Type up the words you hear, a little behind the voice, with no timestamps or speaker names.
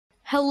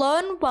Hello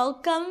and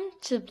welcome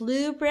to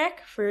BlueBrick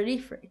Fruity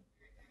Free.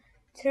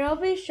 Today I'll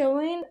be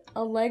showing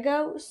a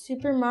Lego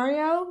Super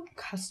Mario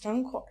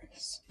custom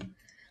course.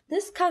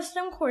 This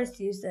custom course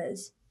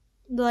uses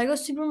the Lego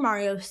Super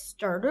Mario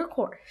starter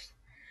course,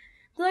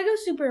 the Lego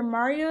Super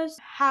Mario's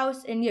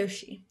house and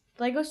Yoshi,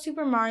 the Lego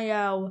Super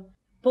Mario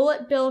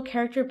bullet bill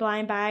character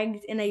blind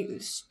bags, and I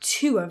used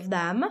 2 of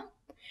them.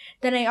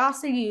 Then I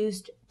also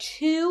used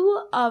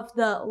 2 of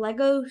the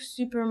Lego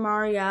Super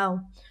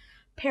Mario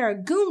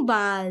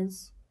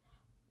Paragoombas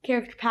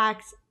character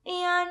packs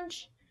and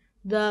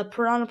the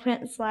Piranha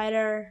Plant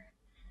slider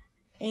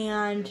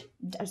and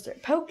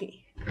Desert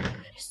Pokey.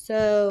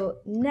 So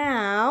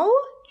now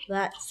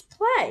let's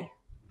play.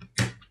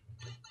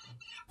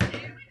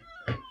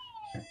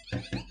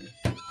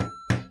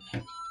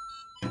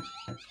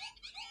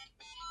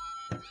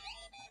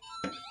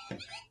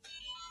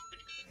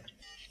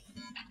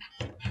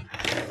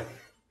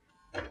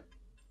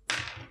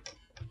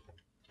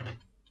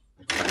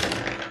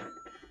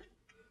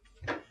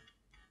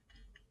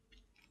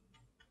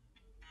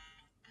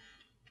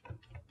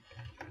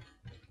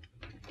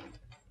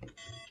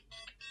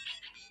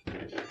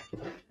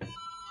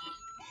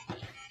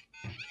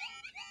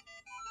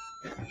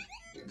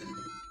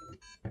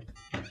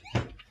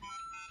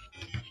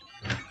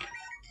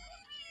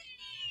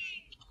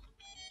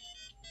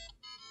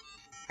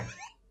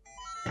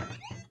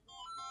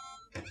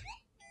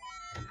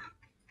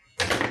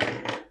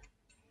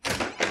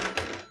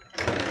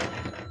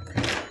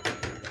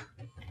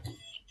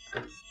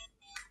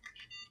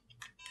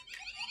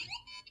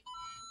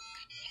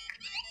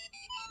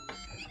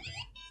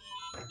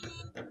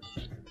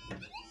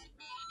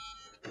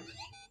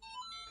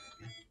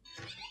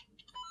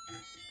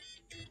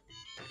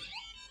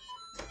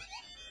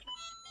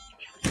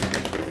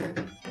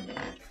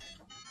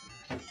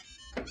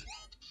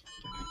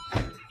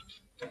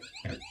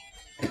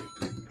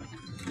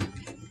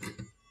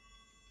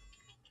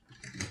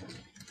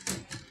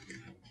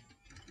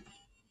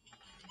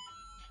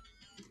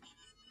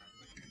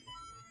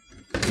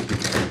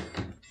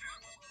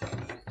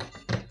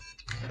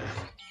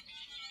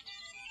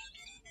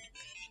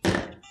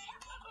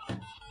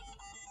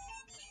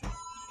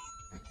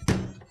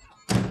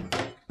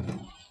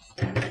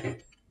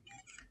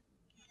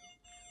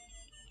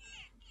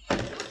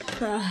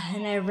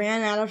 And I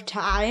ran out of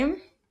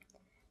time,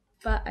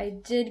 but I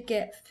did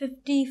get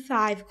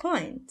 55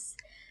 coins.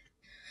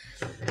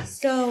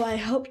 So I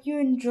hope you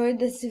enjoyed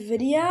this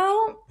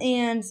video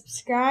and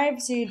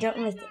subscribe so you don't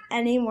miss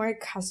any more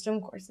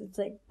custom courses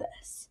like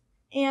this.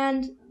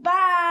 And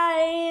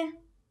bye!